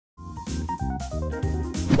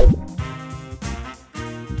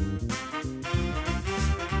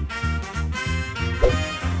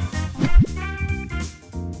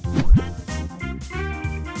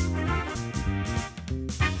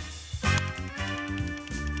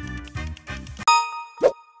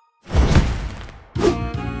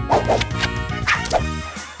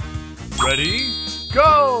Ready,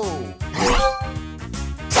 go!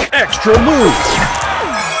 Extra move!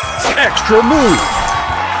 Extra move!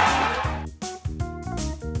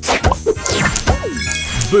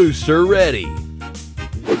 Booster ready!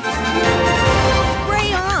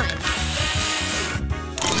 Spray on!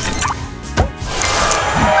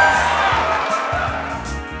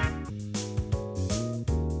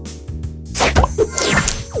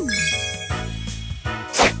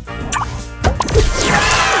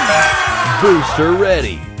 Booster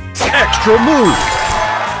ready! Extra move!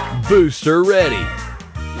 Booster ready!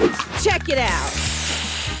 Check it out!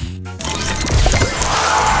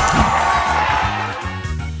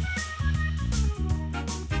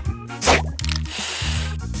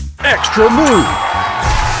 Extra move!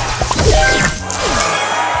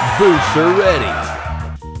 Booster ready!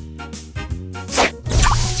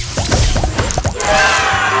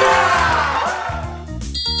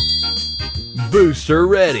 Booster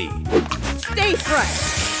ready! Stay fresh!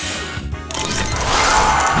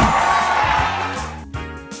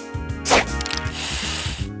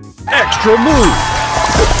 Extra move!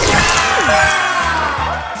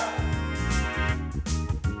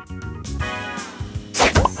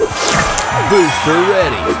 Booster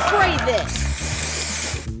ready! Spray this!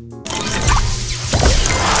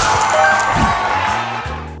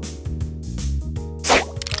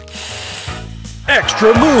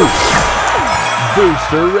 Extra move!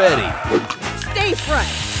 Booster ready! Stay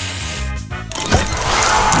fresh!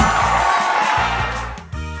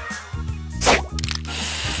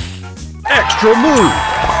 Extra move!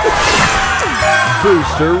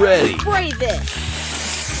 Booster ready! Spray this!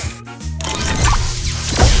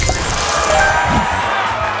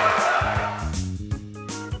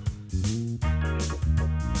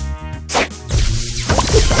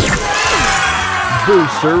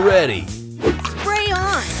 Booster ready! Spray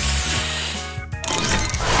on!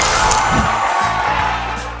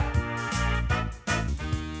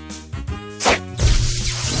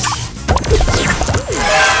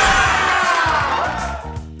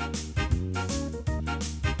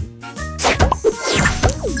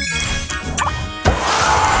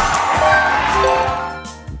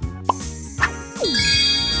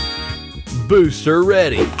 Booster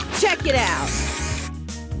ready! Check it out!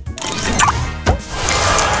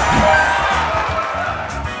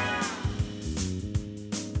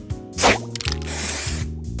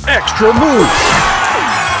 Extra move!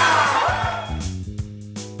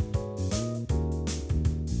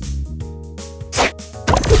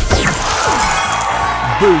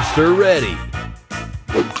 Booster ready!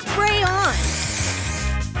 Spray on!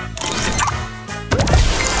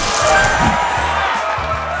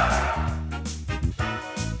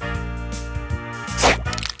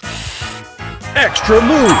 Extra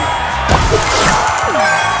move!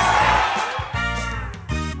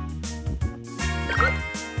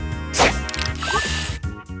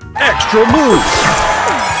 Extra move!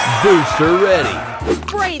 Booster ready!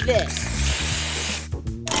 Spray this!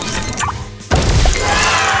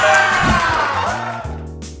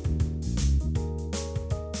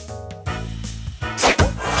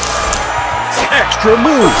 Extra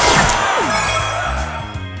move!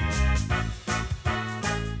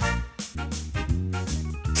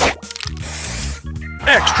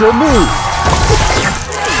 Extra move!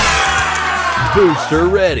 Booster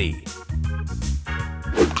ready!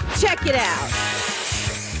 Check it out!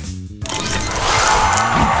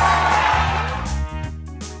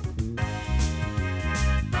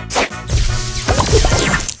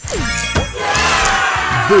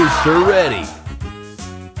 Booster ready!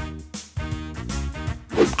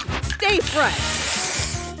 Stay fresh!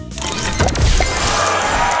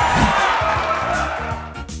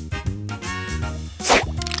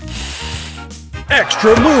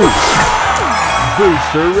 Extra move!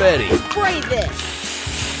 Booster ready! Spray this!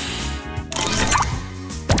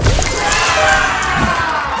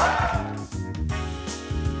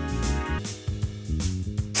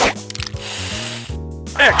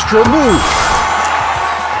 Extra move!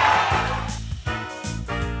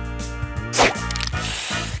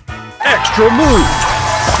 Extra move!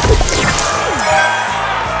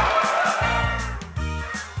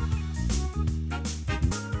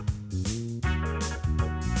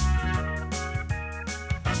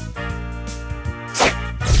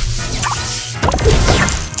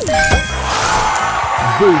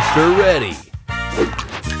 Booster ready!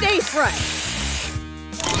 Stay fresh.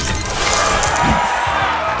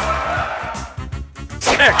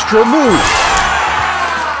 Extra move.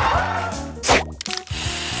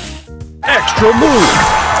 Extra move.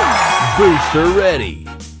 Booster ready.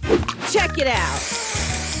 Check it out.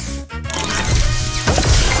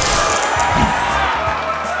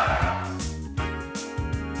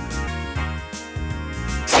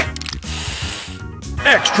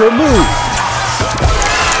 Extra move.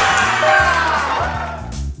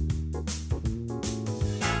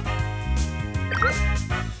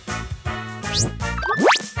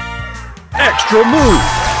 Extra move.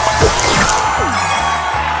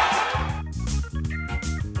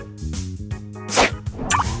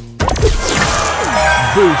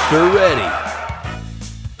 Booster ready.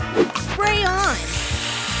 Spray on.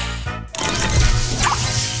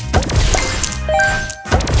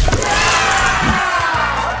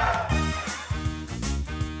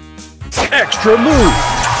 Extra move.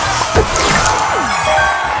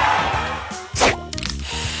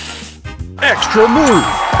 Extra move.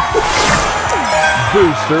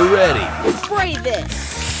 Booster ready. Spray this.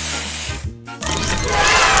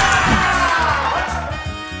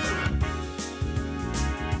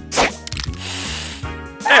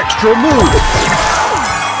 Extra move.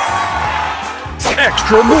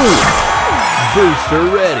 Extra move. Booster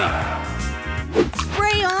ready.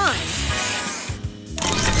 Spray on.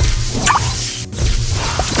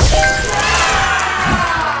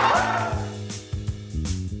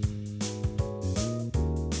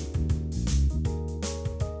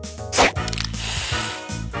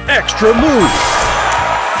 Extra move.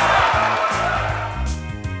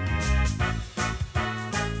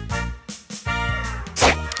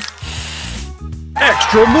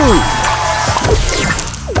 Extra move.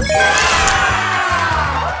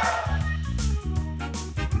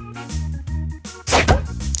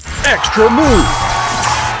 Extra move.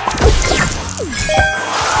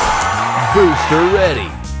 Booster ready.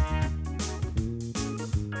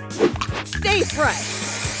 Stay fresh.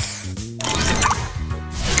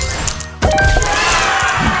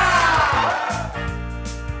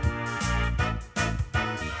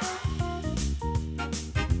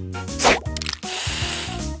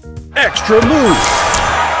 Extra move.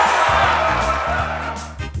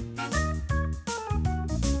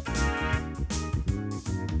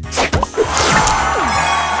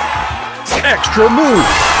 Extra move.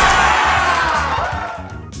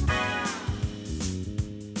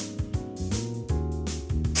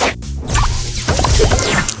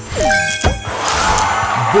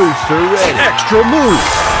 Booster ready. Extra move.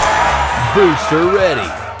 Booster ready.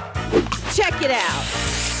 Check it out.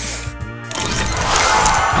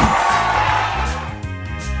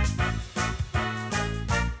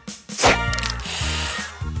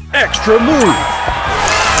 Extra move.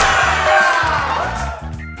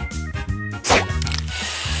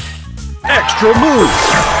 Extra move.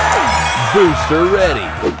 Booster ready.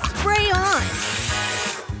 Spray on.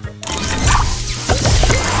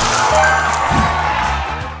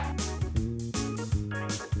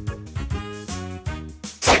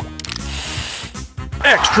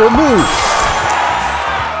 Extra move.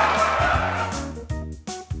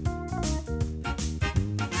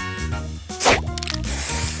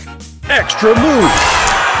 Extra move.